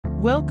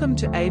Welcome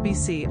to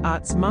ABC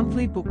Art's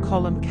monthly book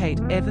column. Kate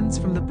Evans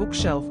from the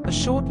bookshelf, a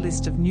short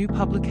list of new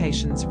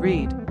publications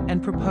read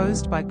and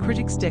proposed by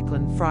critics.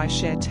 Declan Fry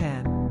Cher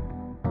Tan.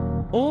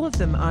 All of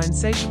them are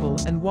insatiable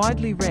and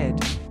widely read,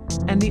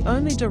 and the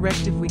only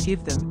directive we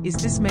give them is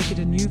this: make it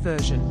a new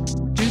version.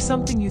 Do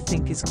something you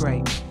think is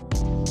great.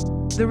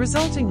 The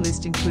resulting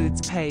list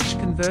includes Page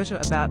Converter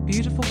about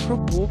beautiful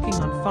crook walking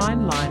on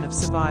fine line of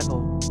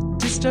survival,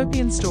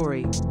 dystopian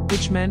story,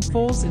 which man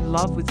falls in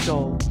love with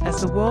doll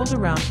as the world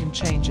around him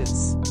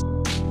changes,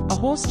 a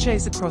horse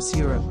chase across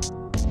Europe,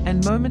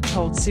 and moment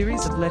told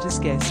series of letters.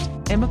 Guest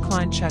Emma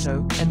Cline, Chatto,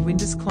 and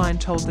Windus. Cline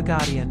told The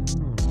Guardian,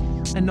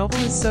 "A novel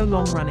is so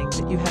long-running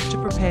that you have to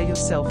prepare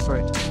yourself for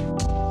it.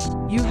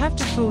 You have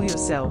to fool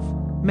yourself,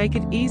 make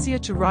it easier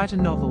to write a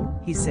novel,"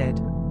 he said.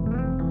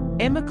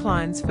 Emma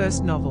Cline's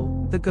first novel,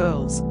 The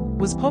Girls,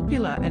 was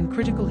popular and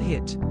critical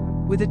hit,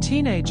 with a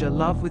teenager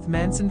love with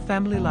Manson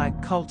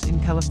Family-like cult in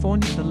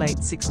California in the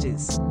late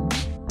 60s.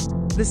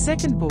 The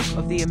second book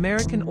of the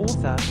American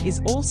author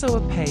is also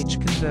a page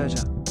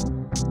converter.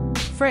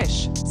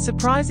 Fresh,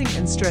 surprising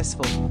and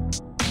stressful.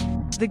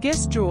 The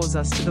guest draws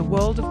us to the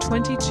world of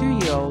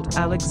 22-year-old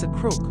Alex, a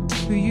crook,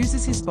 who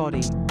uses his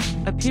body,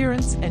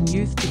 appearance and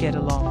youth to get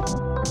along.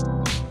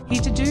 He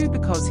to do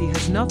because he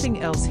has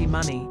nothing else, he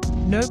money,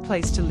 no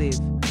place to live,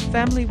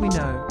 family we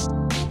know.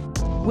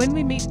 When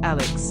we meet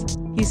Alex,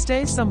 he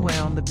stays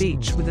somewhere on the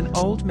beach with an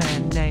old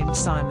man named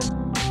Simon.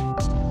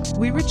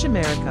 We rich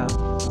America,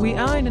 we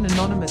are in an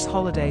anonymous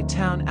holiday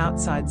town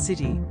outside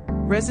city.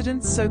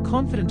 Residents so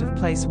confident of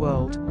place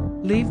world,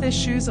 leave their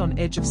shoes on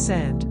edge of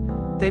sand.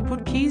 They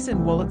put keys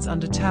and wallets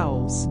under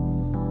towels.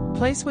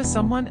 Place where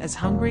someone as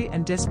hungry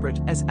and desperate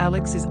as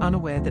Alex is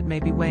unaware that may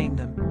be weighing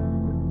them.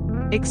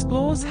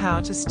 Explores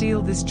how to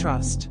steal this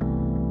trust.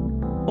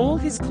 All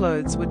his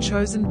clothes were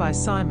chosen by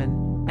Simon,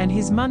 and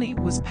his money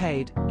was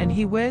paid, and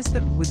he wears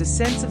them with a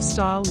sense of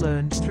style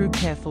learned through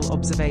careful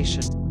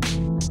observation.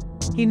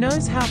 He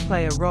knows how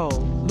play a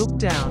role, look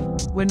down,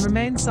 when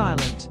remain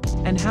silent,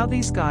 and how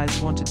these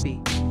guys want it be.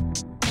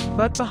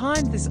 But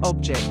behind this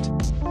object,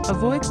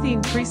 avoids the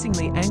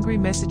increasingly angry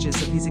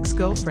messages of his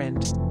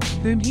ex-girlfriend,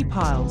 whom he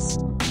piles,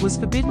 was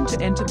forbidden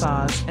to enter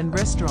bars and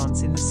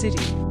restaurants in the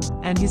city,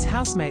 and his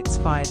housemates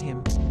fired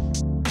him.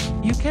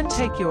 You can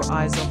take your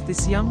eyes off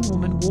this young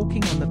woman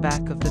walking on the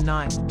back of the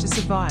knife to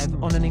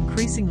survive on an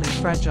increasingly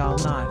fragile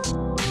knife.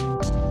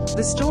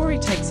 The story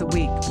takes a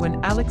week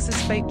when Alex's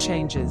fate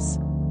changes,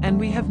 and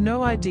we have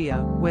no idea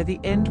where the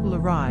end will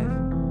arrive.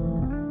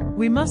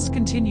 We must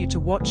continue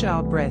to watch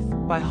our breath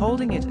by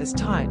holding it as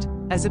tight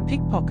as a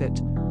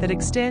pickpocket that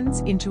extends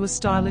into a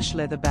stylish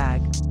leather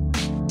bag.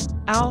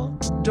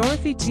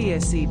 Dorothy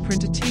Tse,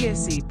 printer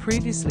Tse,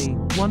 previously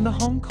won the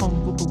Hong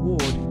Kong Book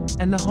Award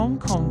and the Hong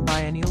Kong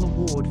Biennial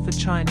Award for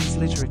Chinese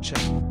literature.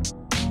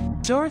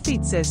 Dorothy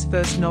Tse's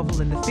first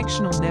novel in the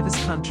fictional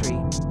Nevis country,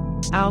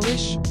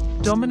 Owlish,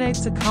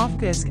 dominates a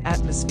Kafkaesque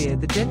atmosphere,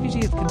 the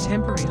deputy of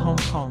contemporary Hong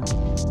Kong,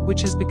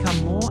 which has become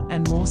more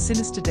and more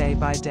sinister day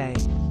by day.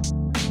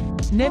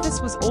 Nevis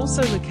was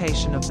also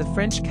location of the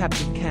French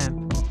captive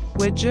camp,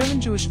 where German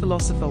Jewish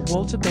philosopher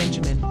Walter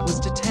Benjamin was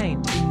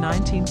detained in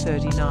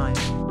 1939.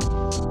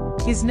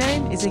 His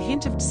name is a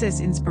hint of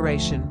Tse's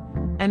inspiration,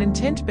 and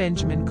intent.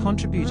 Benjamin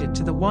contributed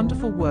to the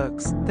wonderful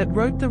works that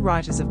wrote the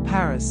writers of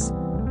Paris,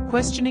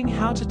 questioning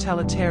how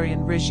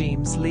totalitarian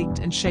regimes leaked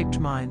and shaped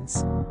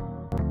minds.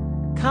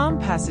 Calm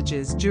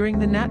passages during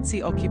the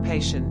Nazi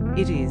occupation,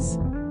 it is